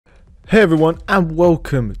Hey everyone, and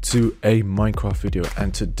welcome to a Minecraft video,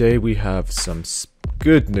 and today we have some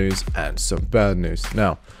good news and some bad news.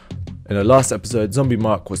 Now, in the last episode, Zombie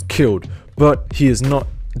Mark was killed, but he is not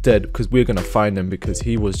dead because we're gonna find him because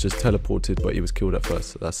he was just teleported, but he was killed at first,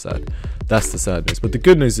 so that's sad. That's the sad news. But the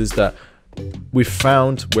good news is that we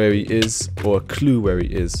found where he is, or a clue where he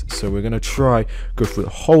is. So we're gonna try, go through the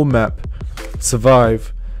whole map,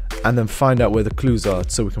 survive, and then find out where the clues are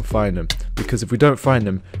so we can find them. Because if we don't find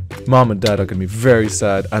them, Mom and Dad are going to be very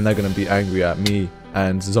sad and they're going to be angry at me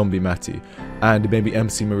and Zombie Matty and maybe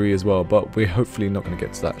MC Marie as well, but we're hopefully not going to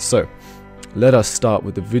get to that. So let us start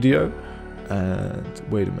with the video. And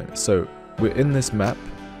wait a minute, so we're in this map.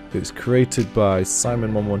 It's created by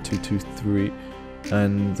Simon11223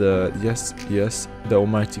 and yes, the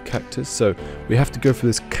almighty cactus. So we have to go through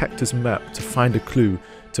this cactus map to find a clue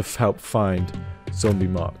to help find Zombie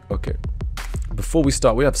Mark. Okay, before we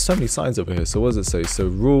start, we have so many signs over here. So what does it say? So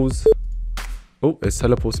rules. Oh, it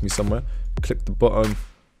teleports me somewhere. Click the button.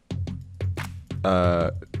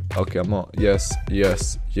 Okay, I'm not. Yes.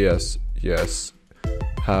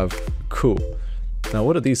 Have. Cool. Now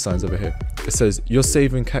what are these signs over here? It says you're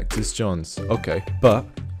saving Cactus Johns. Okay, but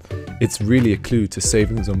it's really a clue to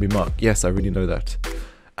saving Zombie Mark. Yes, I really know that.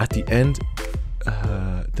 At the end,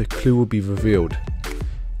 the clue will be revealed.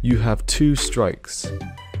 You have 2 strikes.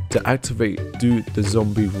 To activate, do the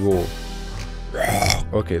zombie roar.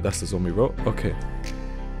 Okay, that's the zombie roar. Okay.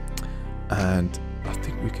 And I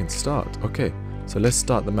think we can start. Okay, so let's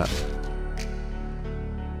start the map.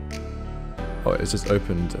 Oh, it's just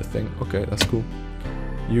opened a thing. Okay, that's cool.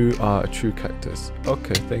 You are a true cactus.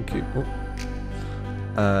 Okay, thank you.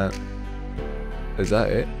 Oh. Is that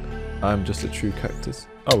it? I'm just a true cactus.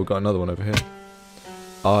 Oh, we got another one over here.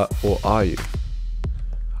 Or are you?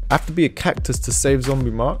 I have to be a cactus to save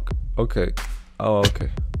Zombie Mark? Okay. Oh, okay.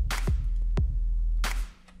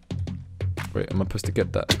 Wait, am I supposed to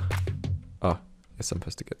get that? Ah, yes, I'm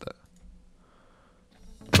supposed to get that.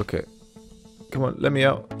 Okay. Come on, let me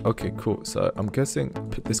out. Okay, cool. So I'm guessing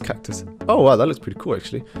put this cactus. Oh, wow, that looks pretty cool,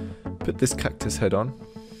 actually. Put this cactus head on.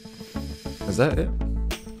 Is that it?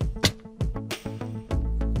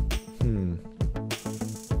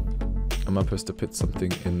 Am I supposed to put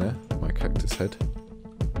something in there? My cactus head.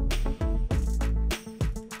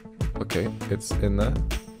 Okay, it's in there.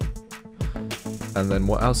 And then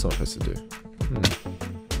what else am I supposed to do?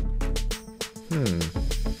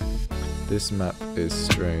 This map is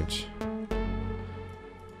strange.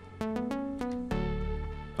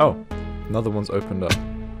 Oh, another one's opened up.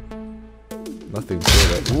 Nothing's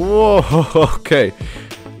there. Whoa, okay.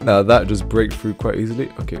 Now that just break through quite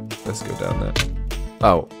easily. Okay, let's go down there.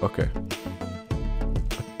 Oh, okay.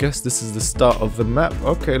 I guess this is the start of the map.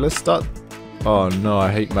 Okay, let's start. Oh no,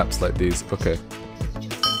 I hate maps like these. Okay.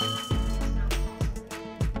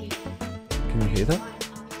 Can you hear that?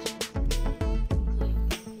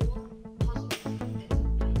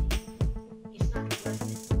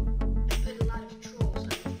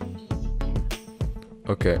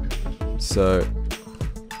 Okay, so...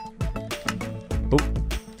 Oh,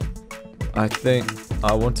 I think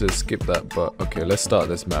I want to skip that, but okay, let's start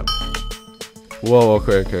this map. Whoa,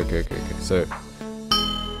 okay. So,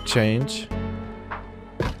 change.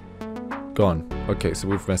 Gone. Okay, so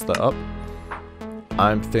we've messed that up.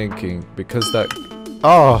 I'm thinking because that.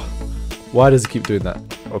 Oh, why does it keep doing that?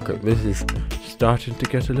 Okay, this is starting to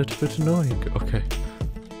get a little bit annoying. Okay.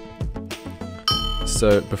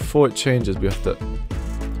 So before it changes, we have to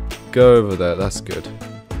go over there. That's good.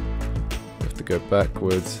 We have to go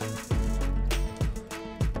backwards.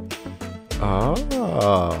 Ah.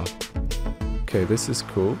 Okay, this is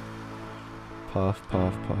cool. Path.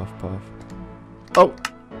 Oh.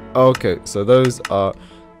 Okay, so those are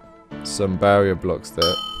some barrier blocks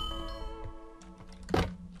there.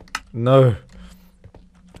 No.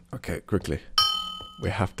 Okay, quickly. We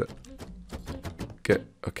have to get...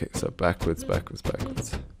 Okay, so backwards.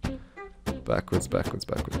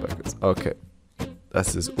 Okay.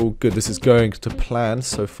 This is all good. This is going to plan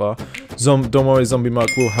so far. Don't worry, Zombie Mark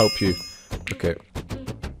will help you. Okay.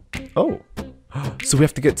 Oh. So we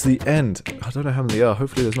have to get to the end. I don't know how many there are.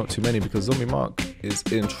 Hopefully there's not too many because Zombie Mark is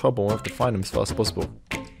in trouble. We'll have to find him as fast as possible.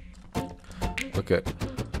 Okay.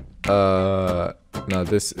 Now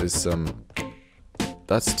this is some...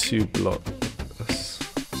 That's 2 blocks. That's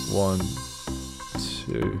 1,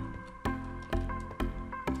 2.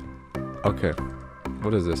 Okay.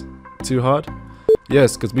 What is this? Too hard?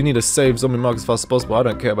 Yes, because we need to save Zombie Mark as fast as possible. I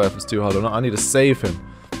don't care about if it's too hard or not. I need to save him.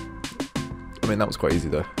 I mean, that was quite easy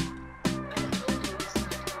though.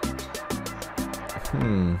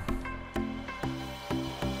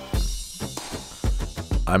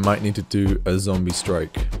 I might need to do a zombie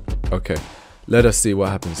strike. Okay, let us see what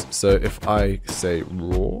happens. So if I say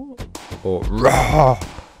roar or raw,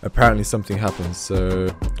 apparently something happens. So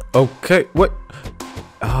okay, what?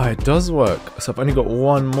 Ah, it does work. So I've only got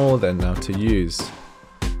one more then now to use.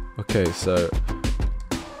 Okay, so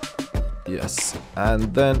yes,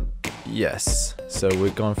 and then yes. So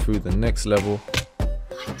we're going through the next level.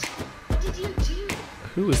 What did you do?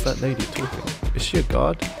 Who is that lady talking? Is she a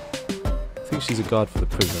guard? I think she's a guard for the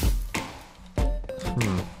prison.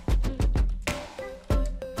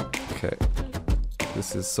 Okay.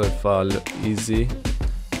 This is so far easy.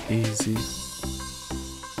 Easy.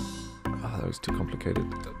 Ah, that was too complicated.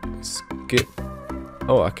 Skip.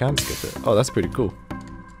 Oh, I can skip it. Oh, that's pretty cool.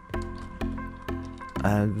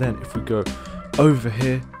 And then if we go over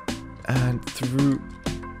here and through.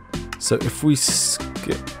 So if we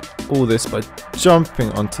skip all this by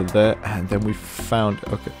jumping onto there, and then we found,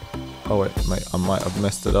 okay. Oh wait, mate, I might have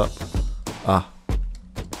messed it up. Ah,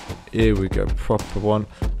 here we go, proper one.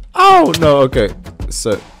 Oh no, okay.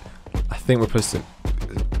 So I think we're supposed to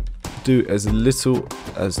do as little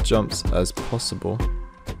as jumps as possible.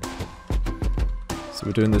 So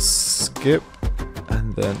we're doing the skip,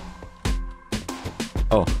 and then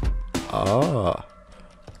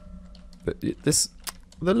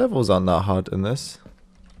the levels aren't that hard in this.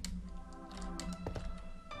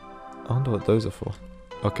 I wonder what those are for.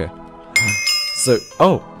 Okay. So,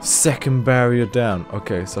 oh, second barrier down.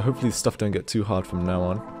 Okay, so hopefully the stuff don't get too hard from now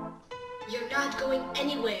on. You're not going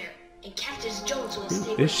anywhere, and Cactus Jones will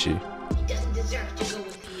stay. Who is she? He doesn't deserve to go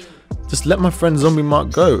with you. Just let my friend Zombie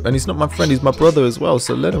Mark go. And he's not my friend, he's my brother as well,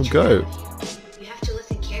 so let him go. You have to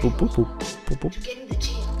listen carefully. Boop, boop, boop, boop, boop. To get in the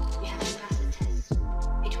jail, you have to pass the test.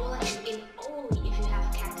 It will let you in only if you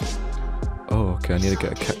have cactus helmet on. Oh, okay, I need to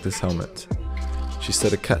get a cactus helmet. She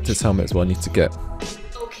said a cactus helmet is what I need to get.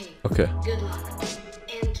 Okay. Okay. Good luck.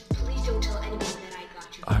 And please don't tell anyone that I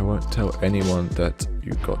got you. I won't tell anyone that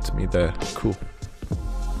you got me there. Cool.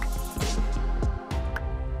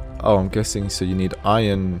 Oh, I'm guessing so you need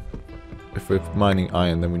iron. If we're mining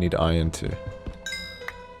iron, then we need iron to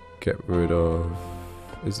get rid of.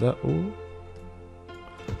 Is that all?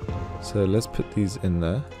 So let's put these in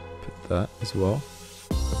there. Put that as well.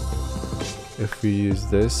 If we use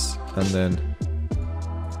this and then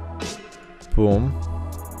boom.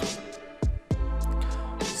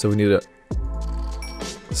 So we need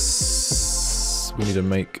to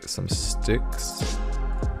make some sticks.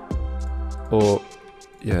 Or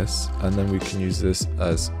yes, and then we can use this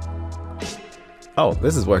as. Oh,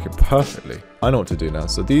 this is working perfectly. I know what to do now.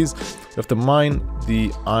 So these, you have to mine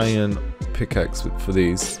the iron pickaxe for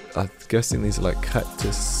these. I'm guessing these are like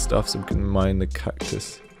cactus stuff, so we can mine the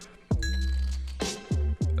cactus.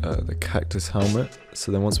 The cactus helmet.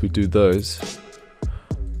 So then once we do those,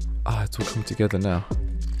 it's all come together now.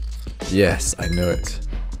 Yes, I knew it.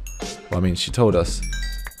 Well, I mean, she told us.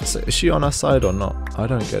 So is she on our side or not? I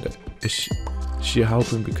don't get it. Is she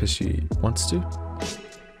helping because she wants to?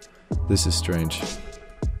 This is strange.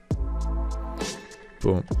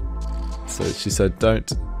 Boom. So she said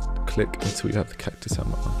don't click until you have the cactus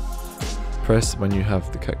helmet on. Press when you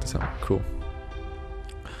have the cactus helmet. Cool.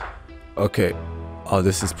 Okay. Oh,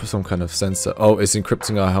 this is some kind of sensor. Oh, it's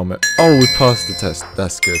encrypting our helmet. Oh, we passed the test.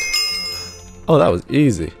 That's good. Oh, that was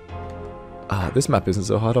easy. This map isn't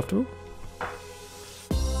so hard after all.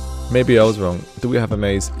 Maybe I was wrong. Do we have a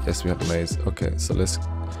maze? Yes, we have a maze. Okay, so let's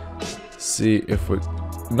see if we...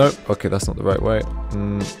 Nope. Okay, that's not the right way.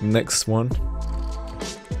 Next one.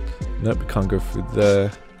 Nope, we can't go through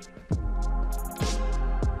there.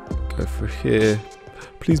 Go through here.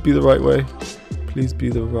 Please be the right way. Please be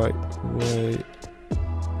the right way.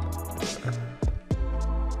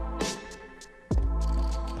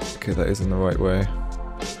 Okay, that isn't the right way.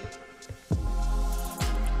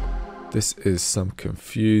 This is some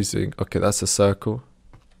confusing. Okay, that's a circle.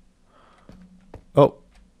 Oh,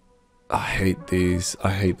 I hate these.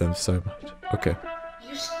 I hate them so much. Okay.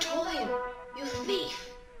 You stole him, you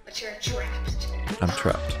thief. But you're trapped. I'm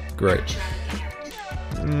trapped. Great.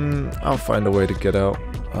 I'll find a way to get out.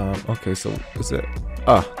 Okay, so is it?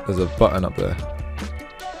 There's a button up there.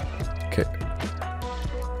 Okay.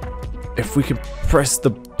 If we can press the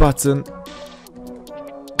button.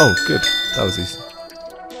 Oh, good. That was easy.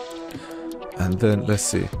 And then let's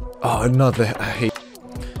see. Oh, another. I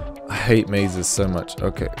hate mazes so much.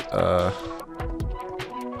 Okay.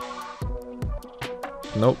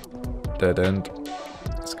 Nope. Dead end.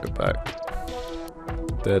 Let's go back.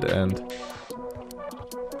 Dead end.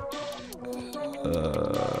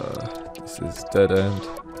 This is dead end.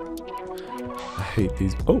 I hate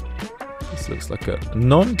these. Oh, this looks like a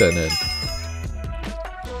non-dead end.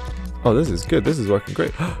 Oh, this is good. This is working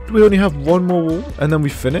great. Do we only have one more wall and then we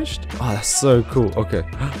finished? Oh, that's so cool. Okay.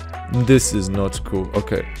 This is not cool.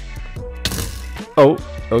 Okay. Oh,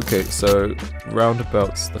 okay. So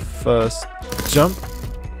roundabout's the first jump.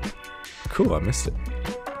 Cool, I missed it.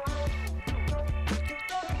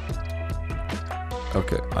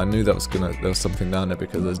 Okay, I knew that there was something down there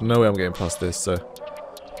because there's no way I'm getting past this, so.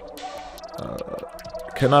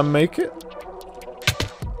 Can I make it?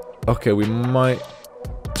 Okay, we might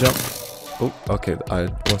jump. Oh, okay,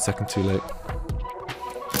 1 second too late.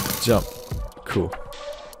 Jump. Cool.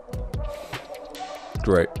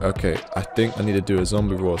 Great, okay. I think I need to do a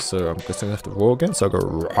zombie roar, so I'm guessing I have to roar again, so I'll go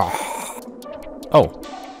roar. Oh,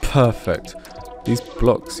 perfect. These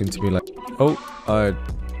blocks seem to be like... Oh, I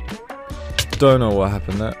don't know what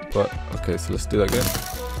happened there, but okay, so let's do that again.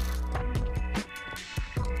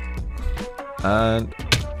 And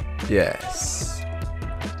yes.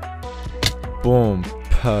 Boom,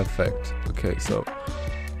 perfect. Okay, so...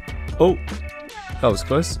 Oh, that was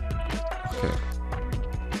close. Okay.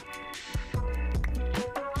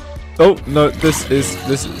 Oh no, this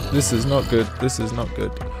is not good. This is not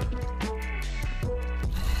good.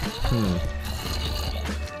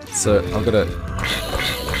 So I'm gonna.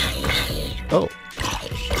 Oh.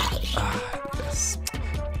 Ah, yes.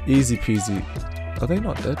 Easy peasy. Are they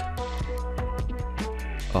not dead?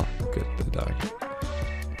 Oh, good. They're dying.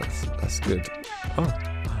 That's good. Oh,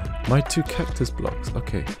 my 2 cactus blocks.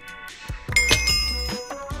 Okay.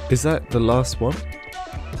 Is that the last one?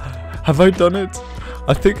 Have I done it?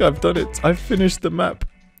 I think I've done it. I've finished the map.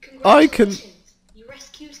 I can...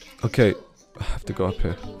 Okay, I have to go up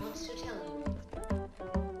here.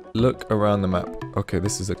 Look around the map. Okay,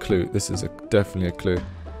 this is a clue. This is definitely a clue.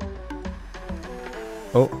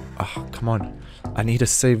 Oh, come on. I need to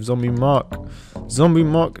save Zombie Mark. Zombie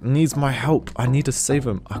Mark needs my help. I need to save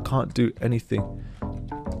him. I can't do anything.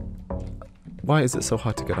 Why is it so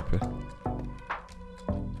hard to get up here?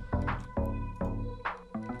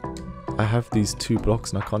 I have these 2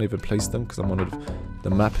 blocks and I can't even place them because I'm on the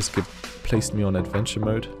map has placed me on adventure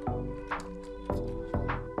mode.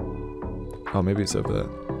 Oh, maybe it's over there.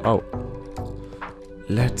 Oh,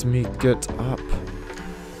 let me get up.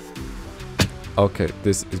 Okay,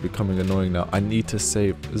 this is becoming annoying now. I need to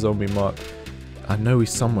save Zombie Mark. I know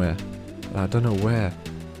he's somewhere. I don't know where.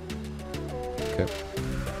 Okay.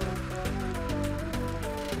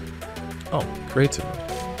 Oh, creative.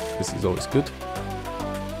 This is always good.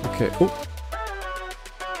 Okay, oh.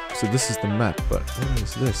 So this is the map, but what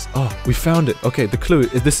is this? Oh, we found it. Okay, the clue.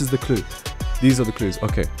 This is the clue. These are the clues.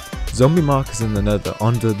 Okay. Zombie Mark is in the nether,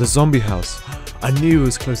 under the zombie house. I knew it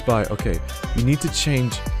was close by. Okay, you need to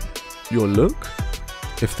change your look.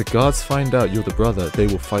 If the guards find out you're the brother, they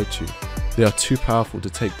will fight you. They are too powerful to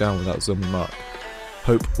take down without Zombie Mark.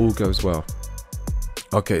 Hope all goes well.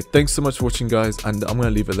 Okay, thanks so much for watching, guys, and I'm going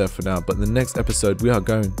to leave it there for now. But in the next episode, we are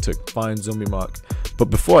going to find Zombie Mark. But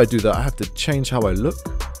before I do that, I have to change how I look.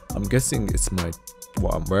 I'm guessing it's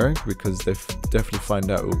what I'm wearing, because they definitely find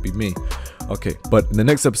out it will be me. Okay, but in the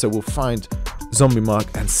next episode, we'll find Zombie Mark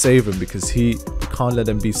and save him, because we can't let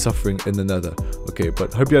him be suffering in the nether. Okay,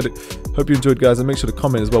 but hope you enjoyed, guys, and make sure to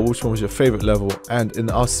comment as well which one was your favorite level,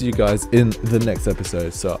 and I'll see you guys in the next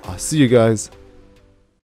episode. So I'll see you guys